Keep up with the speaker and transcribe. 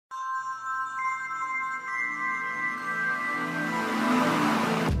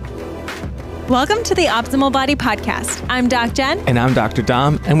Welcome to the Optimal Body Podcast. I'm Doc Jen. And I'm Dr.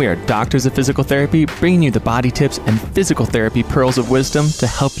 Dom, and we are doctors of physical therapy, bringing you the body tips and physical therapy pearls of wisdom to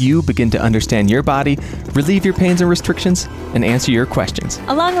help you begin to understand your body, relieve your pains and restrictions, and answer your questions.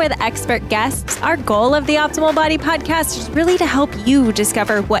 Along with expert guests, our goal of the Optimal Body Podcast is really to help you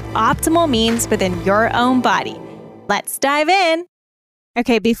discover what optimal means within your own body. Let's dive in.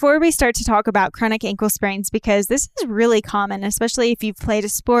 Okay, before we start to talk about chronic ankle sprains, because this is really common, especially if you've played a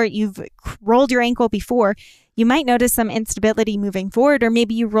sport, you've rolled your ankle before, you might notice some instability moving forward, or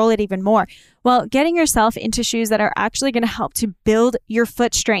maybe you roll it even more. Well, getting yourself into shoes that are actually going to help to build your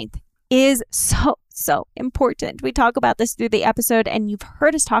foot strength is so important. We talk about this through the episode, and you've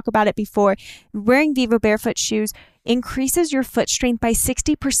heard us talk about it before. Wearing Vivo barefoot shoes increases your foot strength by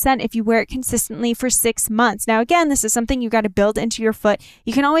 60% if you wear it consistently for 6 months. Now, again, this is something you got to build into your foot.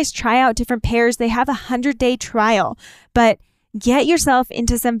 You can always try out different pairs. They have a 100-day trial, but get yourself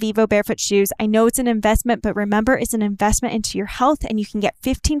into some Vivo barefoot shoes. I know it's an investment, but remember, it's an investment into your health, and you can get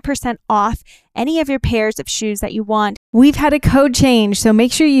 15% off any of your pairs of shoes that you want. We've had a code change, so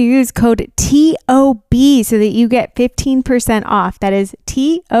make sure you use code TOB so that you get 15% off. That is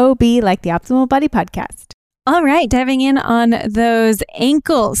TOB, like the Optimal Body Podcast. All right, diving in on those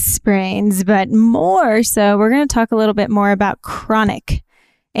ankle sprains, but more so, we're going to talk a little bit more about chronic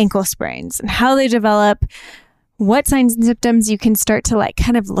ankle sprains and how they develop, what signs and symptoms you can start to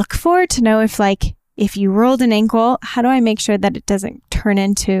kind of look for to know if you rolled an ankle, how do I make sure that it doesn't turn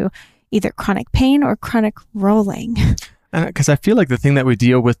into either chronic pain or chronic rolling? Because I feel like the thing that we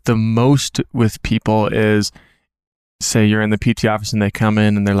deal with the most with people is, say you're in the PT office and they come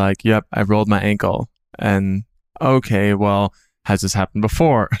in and they're like, yep, I rolled my ankle. And okay, well, has this happened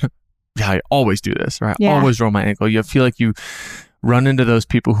before? Yeah, I always do this, right? I always roll my ankle. You feel like you run into those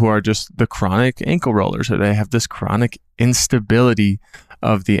people who are just the chronic ankle rollers, or they have this chronic instability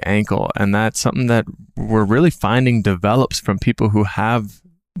of the ankle. And that's something that we're really finding develops from people who have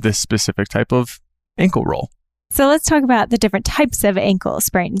this specific type of ankle roll. So let's talk about the different types of ankle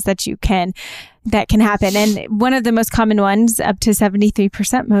sprains that can happen. And one of the most common ones, up to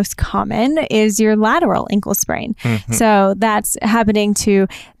 73% most common, is your lateral ankle sprain. Mm-hmm. So that's happening to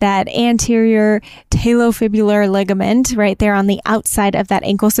that anterior talofibular ligament right there on the outside of that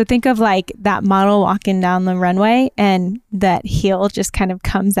ankle. So think of like that model walking down the runway and that heel just kind of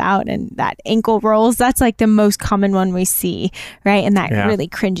comes out and that ankle rolls. That's like the most common one we see, right? And that really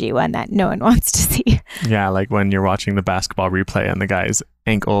cringy one that no one wants to see. Yeah, like when you're watching the basketball replay and the guy's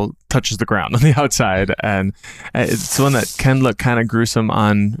ankle touches the ground on the outside, and it's one that can look kind of gruesome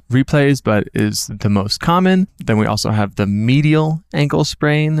on replays, but is the most common. Then we also have the medial ankle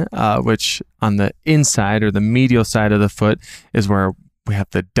sprain, which on the inside or the medial side of the foot is where we have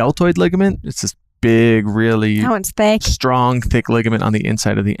the deltoid ligament. It's this big, really that one's thick, strong, thick ligament on the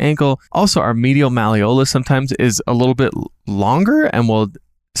inside of the ankle. Also, our medial malleolus sometimes is a little bit longer and will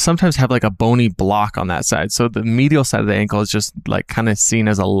sometimes have like a bony block on that side. So the medial side of the ankle is just like kind of seen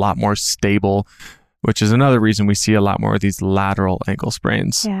as a lot more stable, which is another reason we see a lot more of these lateral ankle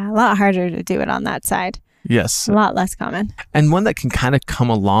sprains. Yeah, a lot harder to do it on that side. Yes. A lot less common. And one that can kind of come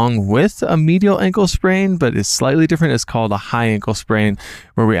along with a medial ankle sprain, but is slightly different, is called a high ankle sprain,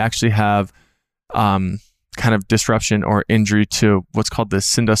 where we actually have kind of disruption or injury to what's called the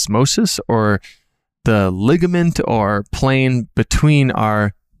syndesmosis, or the ligament or plane between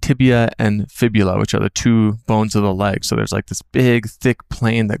our tibia and fibula, which are the two bones of the leg. So there's like this big, thick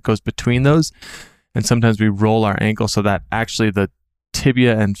plane that goes between those. And sometimes we roll our ankle so that actually the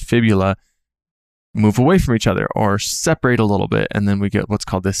tibia and fibula move away from each other or separate a little bit. And then we get what's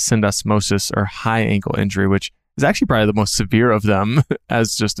called this syndesmosis, or high ankle injury, which is actually probably the most severe of them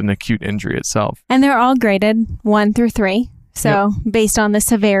as just an acute injury itself. And they're all graded 1 through 3. So based on the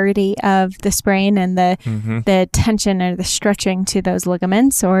severity of the sprain and the tension or the stretching to those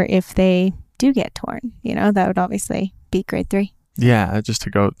ligaments, or if they do get torn, that would obviously be grade 3. Yeah, just to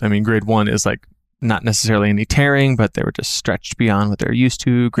go, grade 1 is like not necessarily any tearing, but they were just stretched beyond what they're used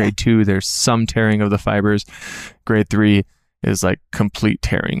to. Grade 2, there's some tearing of the fibers. Grade 3 is like complete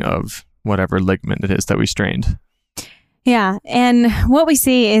tearing of whatever ligament it is that we strained. Yeah. And what we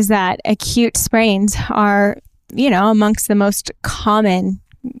see is that acute sprains are amongst the most common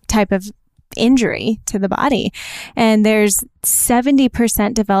type of injury to the body. And there's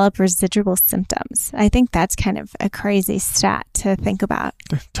 70% develop residual symptoms. I think that's kind of a crazy stat to think about.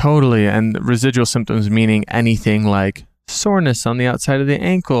 Totally. And residual symptoms meaning anything like soreness on the outside of the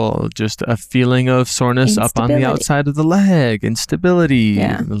ankle, just a feeling of soreness up on the outside of the leg, instability,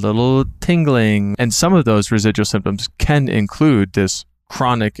 a little tingling. And some of those residual symptoms can include this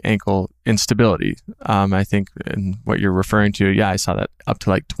chronic ankle instability. I think in what you're referring to, I saw that up to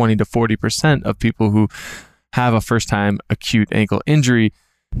like 20 to 40% of people who have a first-time acute ankle injury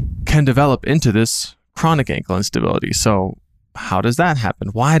can develop into this chronic ankle instability. So how does that happen?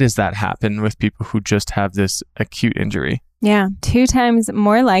 Why does that happen with people who just have this acute injury? Yeah, 2 times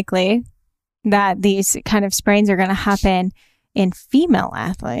more likely that these kind of sprains are going to happen in female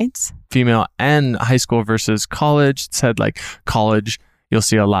athletes. Female and high school versus college. It said like college, you'll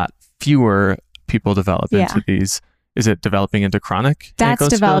see a lot fewer people develop into these. Is it developing into chronic? That's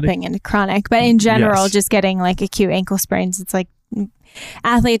developing into chronic. But in general, just getting like acute ankle sprains, it's like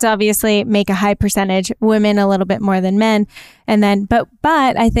athletes obviously make a high percentage, women a little bit more than men. And then, but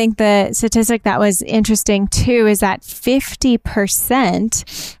I think the statistic that was interesting too is that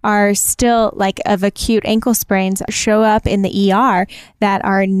 50% are still like of acute ankle sprains show up in the ER that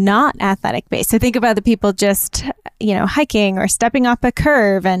are not athletic based. So think about the people just, hiking or stepping off a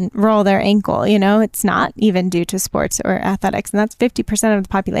curve and roll their ankle, it's not even due to sports or athletics. And that's 50% of the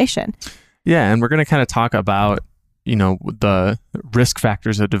population. Yeah. And we're going to kind of talk about the risk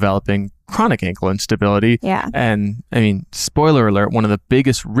factors of developing chronic ankle instability. Yeah. And I mean, spoiler alert, one of the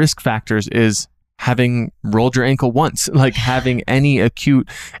biggest risk factors is having rolled your ankle once. Like having any acute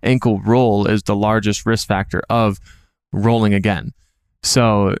ankle roll is the largest risk factor of rolling again.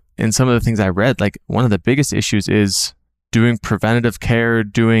 So in some of the things I read, like one of the biggest issues is doing preventative care,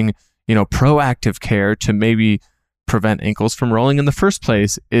 doing, proactive care to maybe prevent ankles from rolling in the first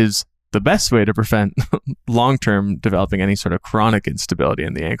place is the best way to prevent long-term developing any sort of chronic instability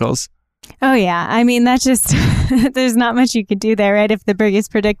in the ankles. Oh, yeah. I mean, that's just, there's not much you could do there, right? If the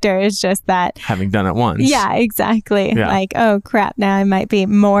biggest predictor is just that. Having done it once. Yeah, exactly. Yeah. Like, oh, crap, now I might be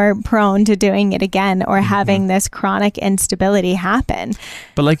more prone to doing it again or having this chronic instability happen.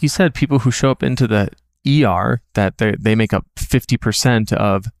 But like you said, people who show up into the ER, that they make up 50%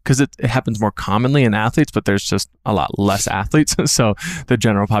 of, because it happens more commonly in athletes, but there's just a lot less athletes. So the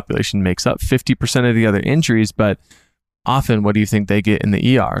general population makes up 50% of the other injuries. But often, what do you think they get in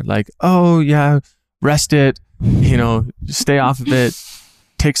the ER? Like, oh yeah, rest it, stay off of it,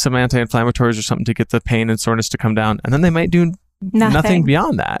 take some anti-inflammatories or something to get the pain and soreness to come down. And then they might do nothing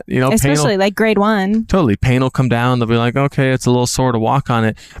beyond that. Especially like grade 1. Totally. Pain will come down. They'll be like, okay, it's a little sore to walk on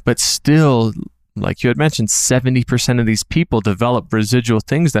it. But still, like you had mentioned, 70% of these people develop residual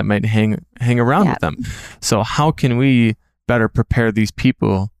things that might hang around with them. So how can we better prepare these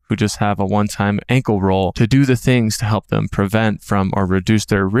people who just have a one-time ankle roll to do the things to help them prevent from or reduce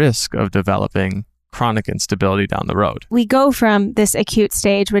their risk of developing chronic instability down the road? We go from this acute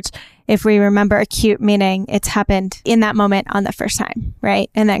stage, which if we remember, acute meaning it's happened in that moment on the first time, right?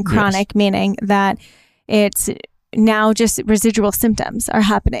 And then chronic meaning that it's now just residual symptoms are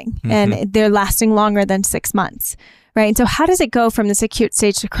happening and they're lasting longer than 6 months, right? And so how does it go from this acute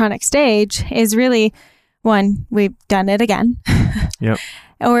stage to chronic stage is really, one, we've done it again. Yep.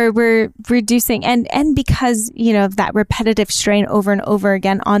 Or we're reducing, and because, of that repetitive strain over and over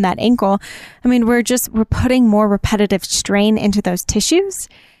again on that ankle, I mean, we're putting more repetitive strain into those tissues.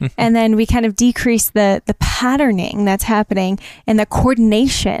 And then we kind of decrease the patterning that's happening and the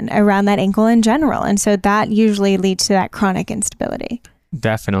coordination around that ankle in general. And so that usually leads to that chronic instability.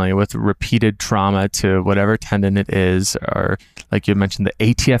 Definitely, with repeated trauma to whatever tendon it is, or like you mentioned,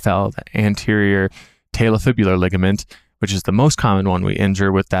 the ATFL, the anterior talofibular ligament, which is the most common one we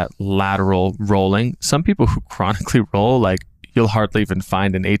injure with that lateral rolling. Some people who chronically roll, like you'll hardly even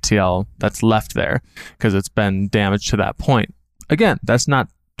find an ATL that's left there because it's been damaged to that point. Again, that's not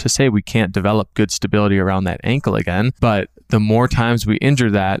to say we can't develop good stability around that ankle again, but the more times we injure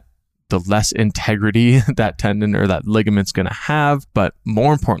that, the less integrity that tendon or that ligament's going to have. But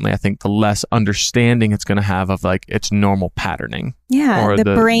more importantly, I think the less understanding it's going to have of like its normal patterning. Yeah, or the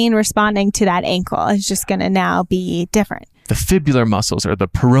brain responding to that ankle is just going to now be different. The fibular muscles, or the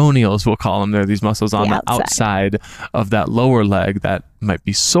peroneals, we'll call them. They're these muscles on the outside of that lower leg that might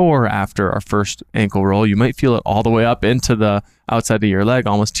be sore after our first ankle roll. You might feel it all the way up into the outside of your leg,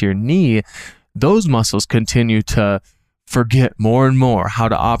 almost to your knee. Those muscles continue to forget more and more how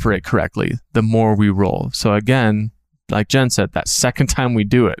to operate correctly the more we roll. So again, like Jen said, that second time we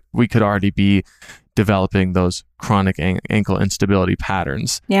do it, we could already be developing those chronic ankle instability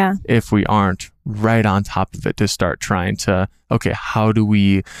patterns. Yeah. If we aren't right on top of it to start trying to, okay, how do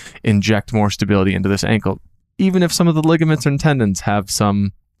we inject more stability into this ankle, even if some of the ligaments and tendons have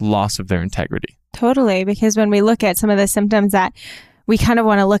some loss of their integrity? Totally. Because when we look at some of the symptoms that we kind of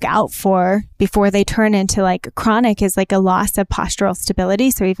want to look out for before they turn into like chronic is like a loss of postural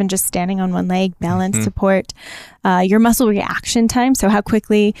stability. So even just standing on one leg, balance, support, your muscle reaction time. So how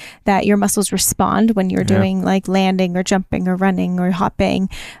quickly that your muscles respond when you're doing like landing or jumping or running or hopping.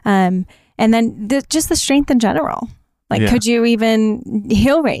 And then just the strength in general. Like, could you even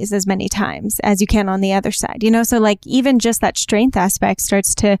heel raise as many times as you can on the other side? You know, so like even just that strength aspect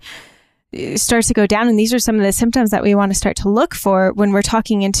starts to go down. And these are some of the symptoms that we want to start to look for when we're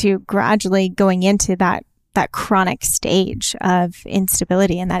talking into gradually going into that chronic stage of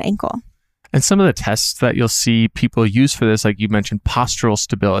instability in that ankle. And some of the tests that you'll see people use for this, like you mentioned, postural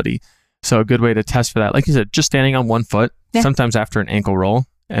stability. So a good way to test for that, like you said, just standing on one foot, sometimes after an ankle roll,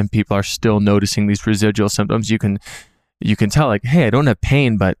 and people are still noticing these residual symptoms, you can tell like, hey, I don't have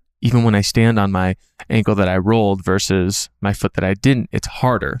pain, but even when I stand on my ankle that I rolled versus my foot that I didn't, it's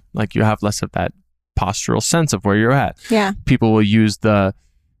harder. Like you have less of that postural sense of where you're at. Yeah. People will use the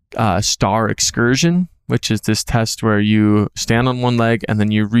star excursion, which is this test where you stand on one leg and then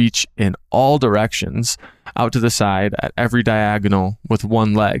you reach in all directions out to the side at every diagonal with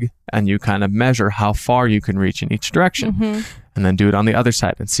one leg. And you kind of measure how far you can reach in each direction and then do it on the other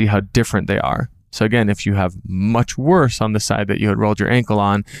side and see how different they are. So again, if you have much worse on the side that you had rolled your ankle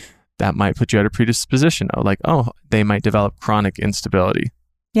on, that might put you at a predisposition of like, oh, they might develop chronic instability.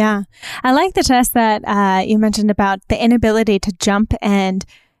 Yeah. I like the test that you mentioned about the inability to jump and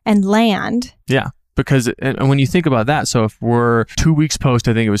land. Yeah. Because when you think about that, so if we're 2 weeks post,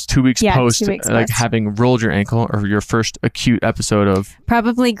 I think it was 2 weeks post, like having rolled your ankle or your first acute episode of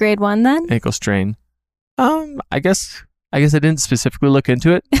probably grade 1 then ankle strain. I guess I didn't specifically look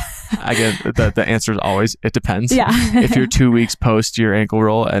into it. I guess the answer is always, it depends. Yeah. If you're 2 weeks post your ankle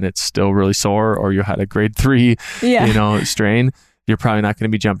roll and it's still really sore, or you had a grade 3, strain, you're probably not going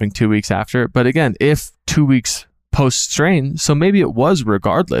to be jumping 2 weeks after. But again, if 2 weeks post strain, so maybe it was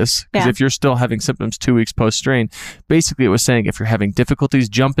regardless, because if you're still having symptoms 2 weeks post strain, basically it was saying if you're having difficulties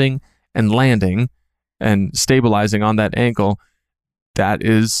jumping and landing and stabilizing on that ankle, that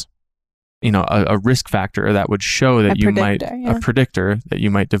is a risk factor that would show that a predictor that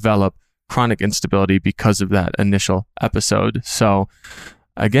you might develop chronic instability because of that initial episode. So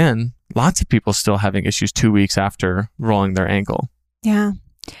again, lots of people still having issues 2 weeks after rolling their ankle. Yeah.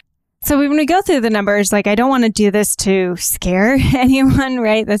 So when we go through the numbers, like I don't want to do this to scare anyone,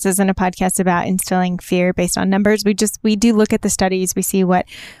 right? This isn't a podcast about instilling fear based on numbers. We do look at the studies, we see what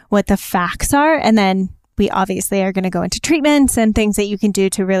the facts are, and then we obviously are going to go into treatments and things that you can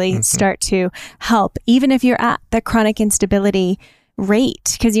do to really start to help, even if you're at the chronic instability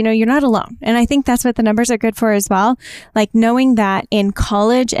rate, because you're not alone. And I think that's what the numbers are good for as well. Like knowing that in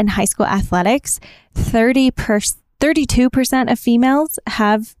college and high school athletics, 32% of females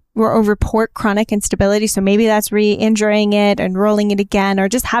have or report chronic instability. So maybe that's re-injuring it and rolling it again, or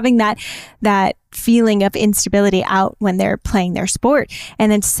just having that feeling of instability out when they're playing their sport.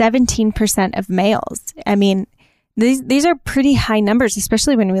 And then 17% of males. I mean, these are pretty high numbers,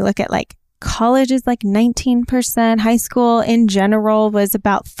 especially when we look at like college is like 19%. High school in general was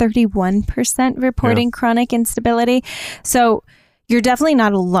about 31% reporting chronic instability. So you're definitely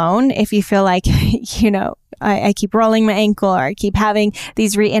not alone if you feel like, I keep rolling my ankle, or I keep having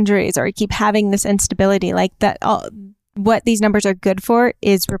these re-injuries, or I keep having this instability. Like that, what these numbers are good for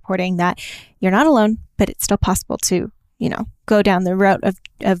is reporting that you're not alone, but it's still possible to, go down the route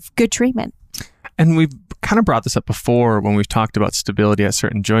of good treatment. And we've kind of brought this up before when we've talked about stability at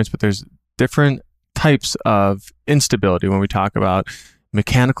certain joints, but there's different types of instability when we talk about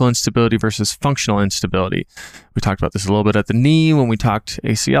mechanical instability versus functional instability. We talked about this a little bit at the knee when we talked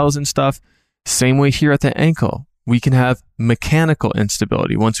ACLs and stuff. Same way here at the ankle. We can have mechanical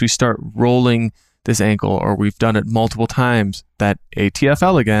instability. Once we start rolling this ankle, or we've done it multiple times, that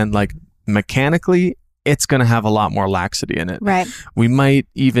ATFL again, like mechanically, it's going to have a lot more laxity in it. Right. We might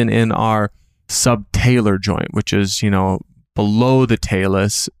even in our subtalar joint, which is, below the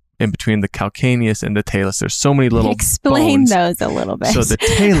talus, in between the calcaneus and the talus. There's so many little Explain bones. Those a little bit. So the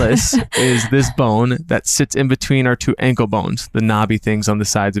talus is this bone that sits in between our two ankle bones, the knobby things on the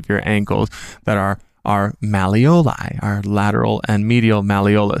sides of your ankles that are our malleoli, our lateral and medial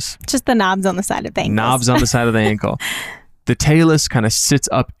malleolus. Just the knobs on the side of the ankle. Knobs on the side of the ankle. The talus kind of sits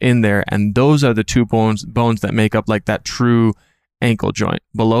up in there, and those are the two bones that make up like that true ankle joint.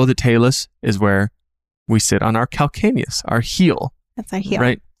 Below the talus is where we sit on our calcaneus, our heel. That's our heel.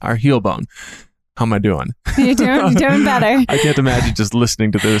 Right? Our heel bone. How am I doing? You're doing better. I can't imagine just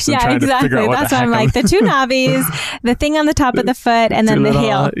listening to this and trying to figure out what That's why I'm like, the two knobbies, the thing on the top of the foot, and then the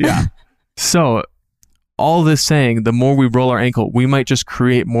heel. Yeah. So all this saying, the more we roll our ankle, we might just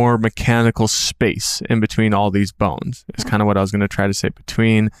create more mechanical space in between all these bones. It's kind of what I was going to try to say.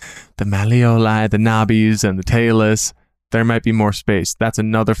 Between the malleoli, the nabis, and the talus, there might be more space. That's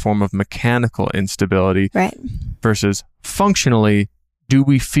another form of mechanical instability. Right. Versus functionally, do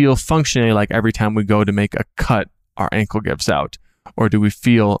we feel functionally like every time we go to make a cut, our ankle gives out? Or do we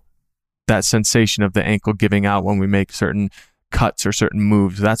feel that sensation of the ankle giving out when we make certain cuts or certain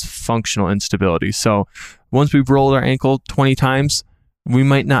moves? That's functional instability. So once we've rolled our ankle 20 times, we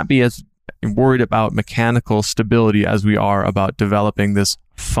might not be as worried about mechanical stability as we are about developing this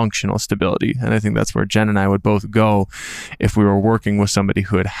functional stability. And I think that's where Jen and I would both go if we were working with somebody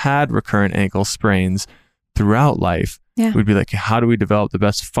who had recurrent ankle sprains throughout life. Yeah. We'd be like, how do we develop the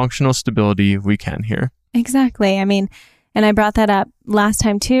best functional stability we can here? Exactly. I mean, and I brought that up last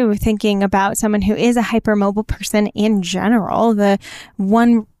time too, thinking about someone who is a hypermobile person in general. The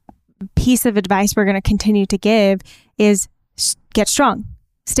one piece of advice we're going to continue to give is get strong,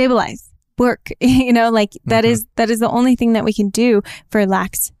 stabilize, work. That is the only thing that we can do for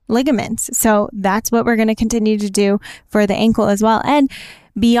lax ligaments. So that's what we're going to continue to do for the ankle as well. And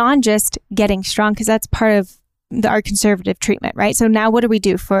beyond just getting strong, because that's part of our conservative treatment, right? So now what do we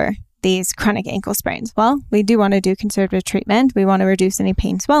do for these chronic ankle sprains? Well, we do want to do conservative treatment. We want to reduce any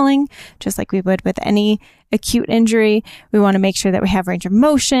pain, swelling, just like we would with any acute injury. We want to make sure that we have range of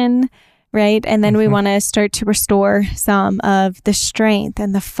motion, right? And then we want to start to restore some of the strength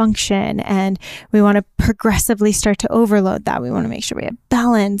and the function. And we want to progressively start to overload that. We want to make sure we have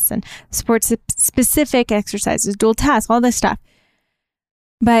balance and sport-specific exercises, dual tasks, all this stuff.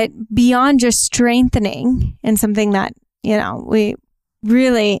 But beyond just strengthening, and something that,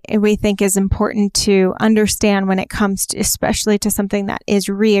 we think is important to understand when it comes to, especially to something that is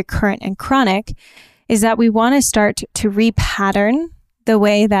reoccurrent and chronic, is that we want to start to repattern the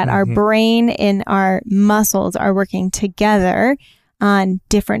way that our brain and our muscles are working together on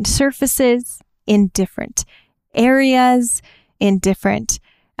different surfaces, in different areas, in different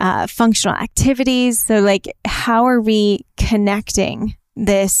functional activities. So how are we connecting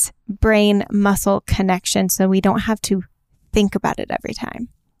this brain muscle connection so we don't have to think about it every time?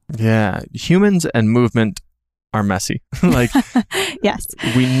 Yeah. Humans and movement are messy. Yes.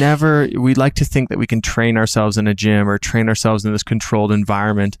 We like to think that we can train ourselves in a gym or train ourselves in this controlled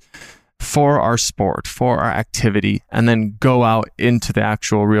environment for our sport, for our activity, and then go out into the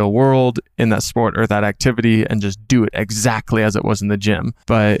actual real world in that sport or that activity and just do it exactly as it was in the gym.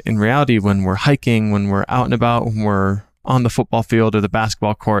 But in reality, when we're hiking, when we're out and about, when we're on the football field or the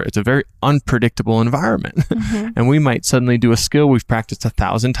basketball court, it's a very unpredictable environment. And we might suddenly do a skill we've practiced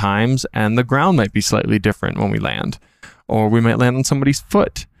 1,000 times and the ground might be slightly different when we land, or we might land on somebody's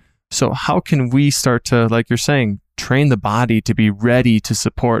foot. So how can we start to, like you're saying, train the body to be ready to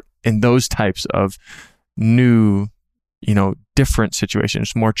support in those types of new, different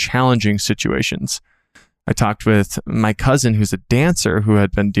situations, more challenging situations? I talked with my cousin who's a dancer who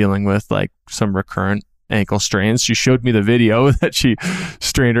had been dealing with some recurrent ankle strains. She showed me the video that she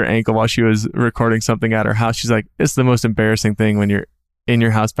strained her ankle while she was recording something at her house. She's like, it's the most embarrassing thing when you're in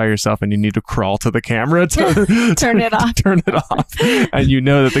your house by yourself and you need to crawl to the camera to turn it off. And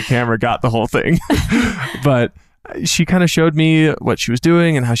that the camera got the whole thing. But she kind of showed me what she was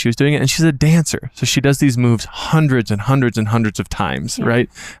doing and how she was doing it. And she's a dancer. So she does these moves hundreds and hundreds and hundreds of times, right?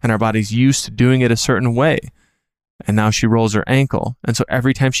 And our body's used to doing it a certain way. And now she rolls her ankle. And so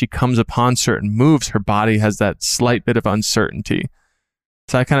every time she comes upon certain moves, her body has that slight bit of uncertainty.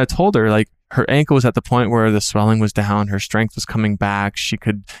 So I kind of told her, her ankle was at the point where the swelling was down, her strength was coming back, she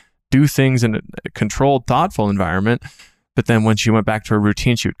could do things in a controlled, thoughtful environment. But then when she went back to her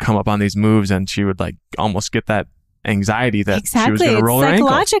routine, she would come up on these moves and she would almost get that anxiety that she was going to roll her ankle.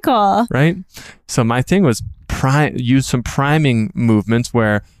 Psychological. Right? So my thing was use some priming movements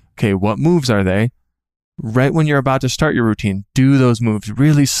where, okay, what moves are they? Right when you're about to start your routine, do those moves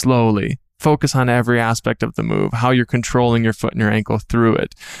really slowly. Focus on every aspect of the move, how you're controlling your foot and your ankle through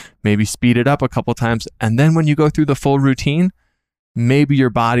it. Maybe speed it up a couple times. And then when you go through the full routine, maybe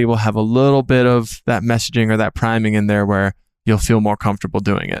your body will have a little bit of that messaging or that priming in there where you'll feel more comfortable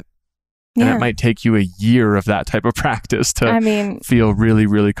doing it. And it might take you a year of that type of practice to feel really,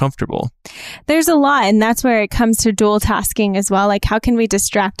 really comfortable. There's a lot. And that's where it comes to dual tasking as well. How can we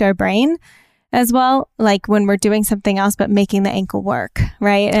distract our brain as well, when we're doing something else, but making the ankle work,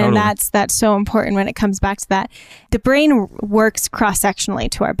 right? Totally. And that's so important when it comes back to that. The brain works cross-sectionally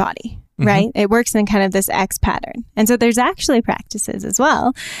to our body, right? It works in kind of this X pattern. And so there's actually practices as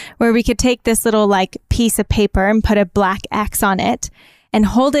well where we could take this little piece of paper and put a black X on it and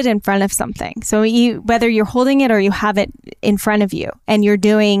hold it in front of something. So whether you're holding it or you have it in front of you and you're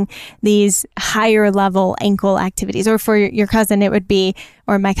doing these higher level ankle activities, or for your cousin, it would be,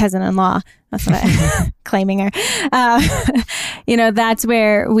 or my cousin-in-law, that's what I'm claiming her. That's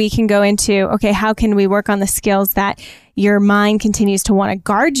where we can go into, okay, how can we work on the skills that your mind continues to want to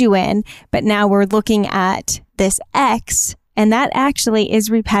guard you in, but now we're looking at this X, and that actually is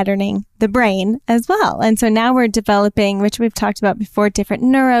repatterning the brain as well. And so now we're developing, which we've talked about before, different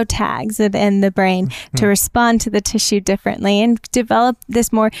neurotags within the brain to respond to the tissue differently and develop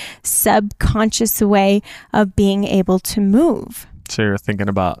this more subconscious way of being able to move. So you're thinking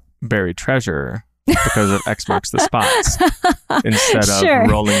about buried treasure because of X marks the spots instead of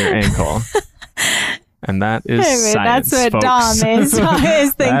rolling your ankle. And that is science, that's what folks. Dom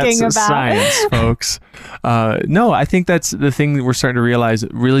is thinking that's about. Science, folks. No, I think that's the thing we're starting to realize.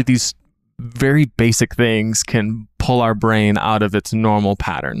 Really, these very basic things can pull our brain out of its normal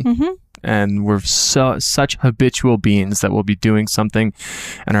pattern. And we're such habitual beings that we'll be doing something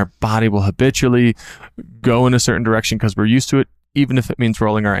and our body will habitually go in a certain direction because we're used to it, even if it means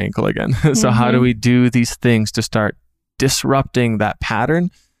rolling our ankle again. So how do we do these things to start disrupting that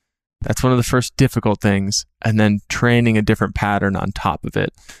pattern? That's one of the first difficult things, and then training a different pattern on top of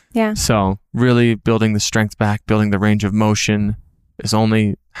it. Yeah. So really building the strength back, building the range of motion is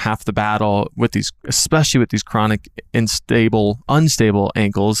only half the battle with these, especially with these chronic, unstable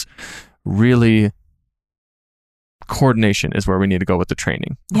ankles. Really, coordination is where we need to go with the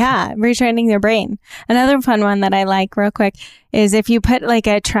training. Yeah, retraining their brain. Another fun one that I like real quick is if you put like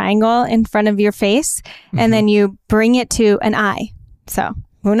a triangle in front of your face and then you bring it to an eye. So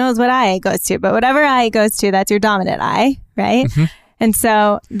who knows what eye it goes to, but whatever eye it goes to, that's your dominant eye, right? And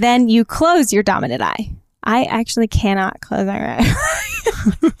so then you close your dominant eye. I actually cannot close my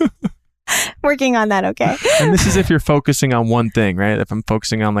eye. Working on that, okay? And this is if you're focusing on one thing, right? If I'm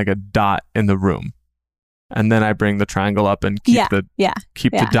focusing on like a dot in the room, and then I bring the triangle up and keep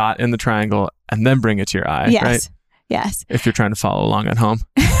the dot in the triangle, and then bring it to your eye, right? Yes. If you're trying to follow along at home.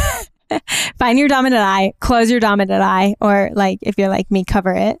 Find your dominant eye, close your dominant eye, or like if you're like me,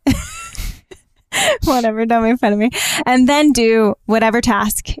 cover it. Whatever, don't make fun of me. And then do whatever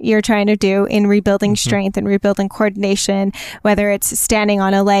task you're trying to do in rebuilding strength and rebuilding coordination, whether it's standing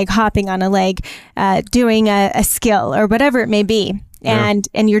on a leg, hopping on a leg, doing a skill or whatever it may be. And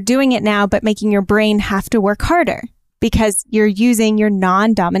you're doing it now, but making your brain have to work harder because you're using your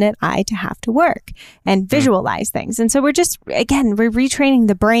non-dominant eye to have to work and visualize things. And so we're retraining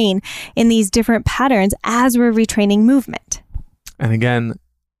the brain in these different patterns as we're retraining movement. And again,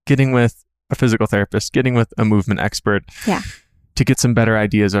 getting with a physical therapist, getting with a movement expert to get some better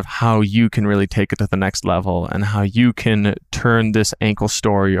ideas of how you can really take it to the next level and how you can turn this ankle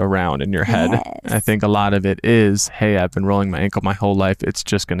story around in your head. Yes. I think a lot of it is, hey, I've been rolling my ankle my whole life. It's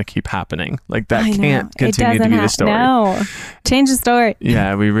just going to keep happening. Like that can't continue to be the story. No, change the story.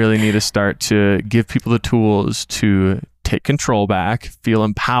 Yeah, we really need to start to give people the tools to take control back, feel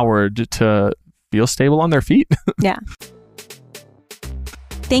empowered to feel stable on their feet. Yeah.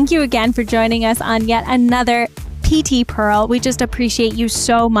 Thank you again for joining us on yet another PT Pearl. We just appreciate you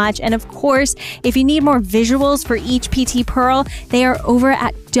so much. And of course, if you need more visuals for each PT Pearl, they are over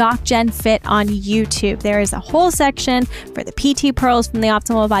at DocGen Fit on YouTube. There is a whole section for the PT Pearls from the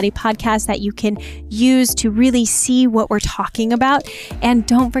Optimal Body podcast that you can use to really see what we're talking about. And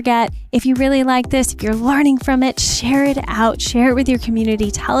don't forget, if you really like this, if you're learning from it, share it out, share it with your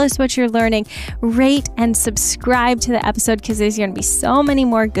community, tell us what you're learning, rate and subscribe to the episode because there's going to be so many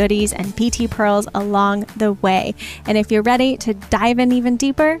more goodies and PT Pearls along the way. And if you're ready to dive in even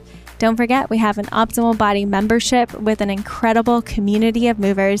deeper, don't forget we have an Optimal Body membership with an incredible community of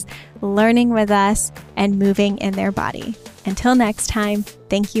movers learning with us and moving in their body. Until next time,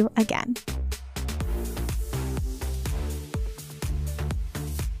 thank you again.